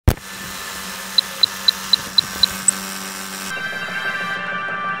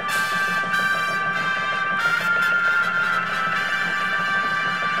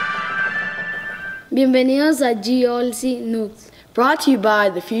Bienvenidos a GLC News. Brought to you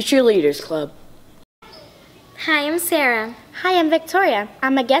by the Future Leaders Club. Hi, I'm Sarah. Hi, I'm Victoria.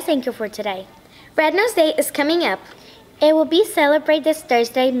 I'm a guest anchor for today. Red Nose Day is coming up. It will be celebrated this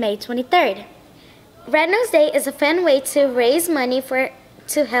Thursday, May 23rd. Red Nose Day is a fun way to raise money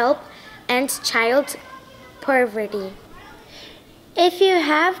to help end child poverty. If you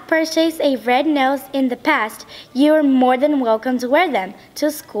have purchased a red nose in the past, you are more than welcome to wear them to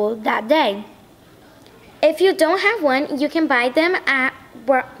school that day. If you don't have one, you can buy them at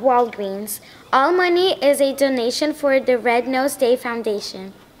Walgreens. All money is a donation for the Red Nose Day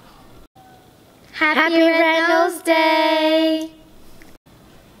Foundation. Happy Red Nose Day!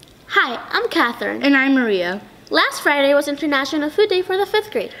 Hi, I'm Catherine. And I'm Maria. Last Friday was International Food Day for the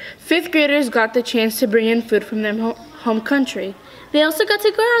 5th grade. 5th graders got the chance to bring in food from their home country. They also got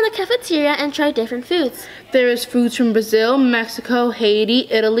to go around the cafeteria and try different foods. There was foods from Brazil, Mexico, Haiti,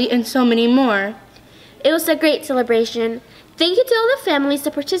 Italy, and so many more. It was a great celebration. Thank you to all the families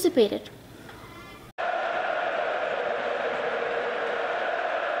that participated.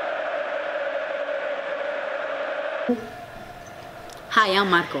 Hi, I'm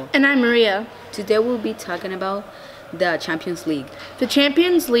Marco. And I'm Maria. Today we'll be talking about the Champions League. The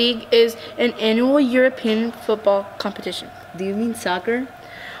Champions League is an annual European football competition. Do you mean soccer?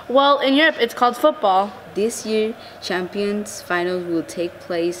 Well, in Europe it's called football. This year, Champions Finals will take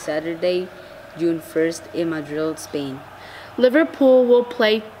place Saturday, June 1st in Madrid, Spain. Liverpool will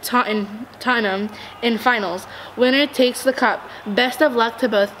play Tottenham in finals. Winner takes the cup. Best of luck to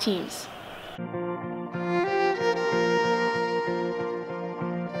both teams.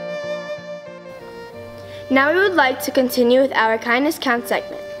 Now we would like to continue with our Kindness Count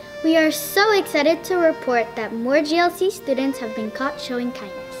segment. We are so excited to report that more GLC students have been caught showing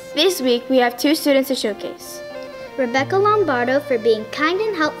kindness. This week we have 2 students to showcase. Rebecca Lombardo for being kind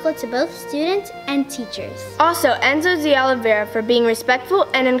and helpful to both students and teachers. Also, Enzo de Oliveira for being respectful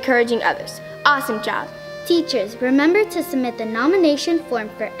and encouraging others. Awesome job. Teachers, remember to submit the nomination form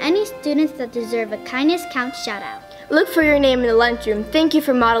for any students that deserve a Kindness Count shout out. Look for your name in the lunchroom. Thank you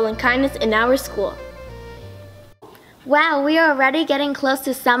for modeling kindness in our school. Wow, we are already getting close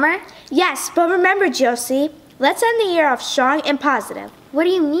to summer? Yes, but remember, GLC, let's end the year off strong and positive. What do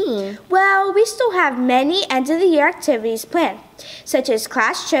you mean? Well, we still have many end-of-the-year activities planned, such as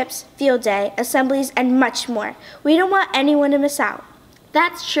class trips, field day, assemblies, and much more. We don't want anyone to miss out.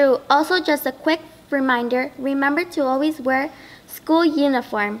 That's true. Also, just a quick reminder, remember to always wear school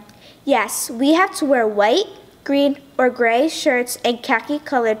uniform. Yes, we have to wear white, green, or gray shirts and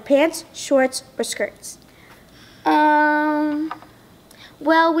khaki-colored pants, shorts, or skirts.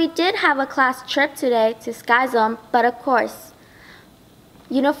 Well, we did have a class trip today to Sky Zone, but of course,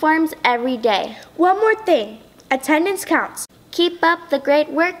 uniforms every day. One more thing, attendance counts. Keep up the great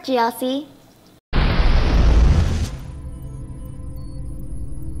work, GLC.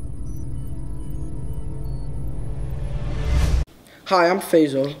 Hi, I'm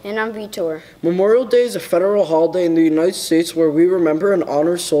Faisal. And I'm Vitor. Memorial Day is a federal holiday in the United States where we remember and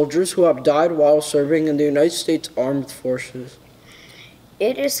honor soldiers who have died while serving in the United States Armed Forces.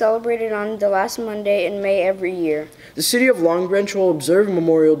 It is celebrated on the last Monday in May every year. The city of Long Branch will observe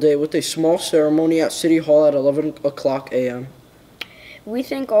Memorial Day with a small ceremony at City Hall at 11 o'clock a.m. We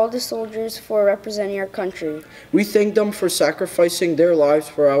thank all the soldiers for representing our country. We thank them for sacrificing their lives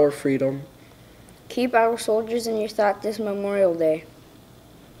for our freedom. Keep our soldiers in your thought this Memorial Day.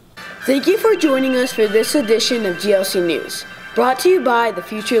 Thank you for joining us for this edition of GLC News, brought to you by the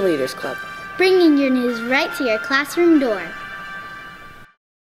Future Leaders Club. Bringing your news right to your classroom door.